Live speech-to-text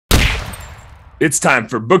It's time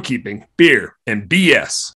for bookkeeping, beer, and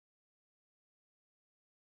BS.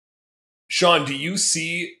 Sean, do you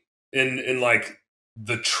see in like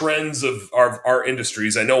the trends of our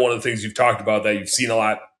industries? I know one of the things you've talked about that you've seen a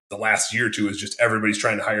lot the last year or two is just everybody's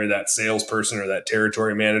trying to hire that salesperson or that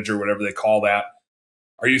territory manager, whatever they call that.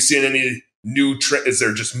 Are you seeing any new is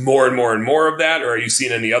there just more and more and more of that? Or are you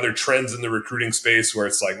seeing any other trends in the recruiting space where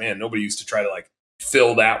it's like, man, nobody used to try to like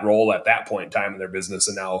fill that role at that point in time in their business,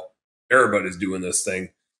 and now everybody's doing this thing?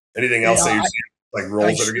 Anything else that you're seeing, like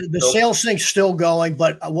roles that are getting filled? Sales thing's still going,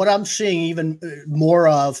 but what I'm seeing even more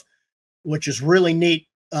of, which is really neat,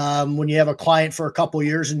 when you have a client for a couple of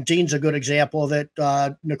years, and Dean's a good example of it.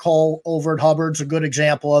 Nicole over at Hubbard's a good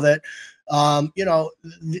example of it.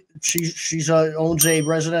 She owns a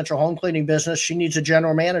residential home cleaning business. She needs a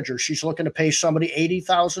general manager. She's looking to pay somebody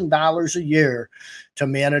 $80,000 a year to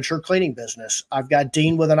manage her cleaning business. I've got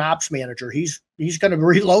Dean with an ops manager. He's going to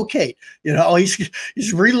relocate.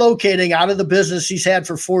 He's relocating out of the business he's had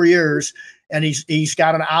for 4 years, and he's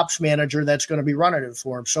got an ops manager that's going to be running it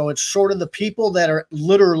for him. So it's sort of the people that are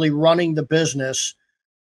literally running the business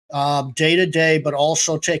day to day, but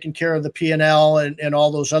also taking care of the P&L and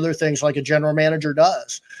all those other things like a general manager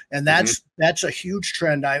does. And that's a huge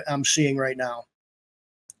trend I'm seeing right now.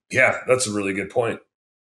 Yeah, that's a really good point.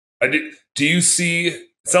 Do you see, it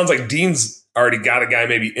sounds like Dean's already got a guy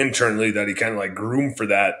maybe internally that he kind of like groomed for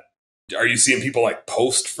that. Are you seeing people like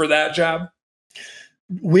post for that job?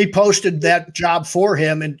 We posted that job for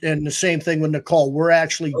him, and the same thing with Nicole. We're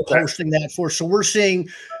actually posting that for, so we're seeing,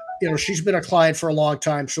 she's been a client for a long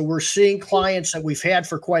time. So we're seeing clients that we've had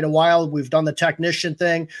for quite a while. We've done the technician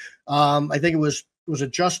thing. I think it was a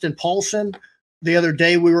Justin Paulson. The other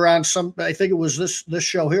day we were on I think it was this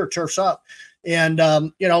show here, Turf's Up. And,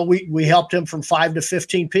 we helped him from 5 to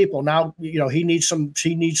 15 people. Now, he needs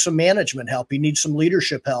some management help. He needs some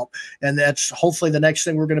leadership help. And that's hopefully the next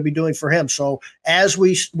thing we're going to be doing for him. So as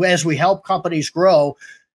we help companies grow,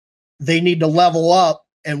 they need to level up,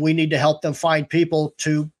 and we need to help them find people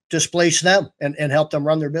to displace them and help them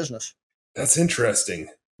run their business. That's interesting.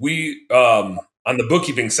 We, on the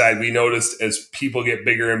bookkeeping side, we noticed as people get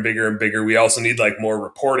bigger and bigger and bigger, we also need like more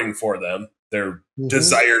reporting for them. Their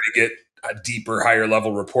desire to get a deeper, higher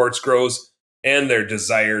level reports grows, and their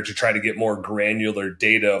desire to try to get more granular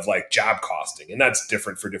data of like job costing. And that's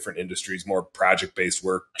different for different industries, more project-based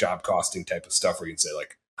work, job costing type of stuff where you can say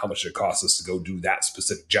like, how much it costs us to go do that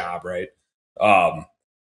specific job, right?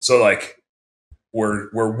 So like we're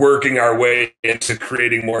working our way into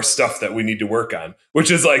creating more stuff that we need to work on,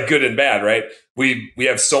 which is like good and bad, right? We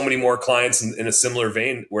have so many more clients in a similar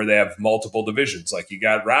vein where they have multiple divisions. Like you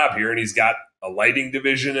got Rob here, and he's got a lighting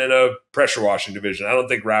division and a pressure washing division. I don't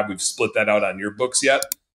think, Rob, we've split that out on your books yet,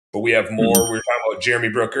 but we have more. We were talking about Jeremy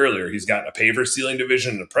Brook earlier. He's got a paver sealing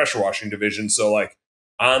division and a pressure washing division. So like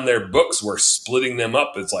on their books, we're splitting them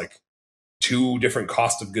up. It's like 2 different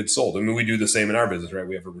cost of goods sold. I mean, we do the same in our business, right?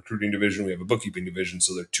 We have a recruiting division, we have a bookkeeping division.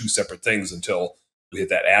 So they're 2 separate things until we hit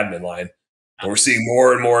that admin line. But we're seeing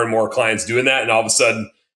more and more and more clients doing that. And all of a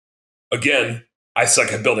sudden, again, I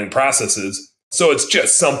suck at building processes. So it's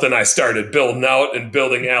just something I started building out and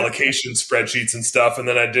building allocation spreadsheets and stuff. And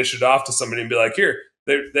then I dish it off to somebody and be like, here,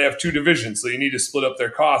 they have 2 divisions. So you need to split up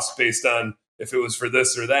their costs based on if it was for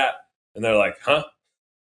this or that. And they're like, huh?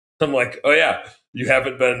 I'm like, oh yeah, you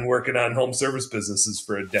haven't been working on home service businesses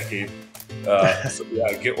for a decade. So yeah,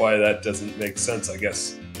 I get why that doesn't make sense. I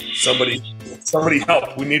guess somebody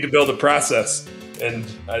help. We need to build a process, and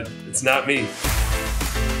it's not me.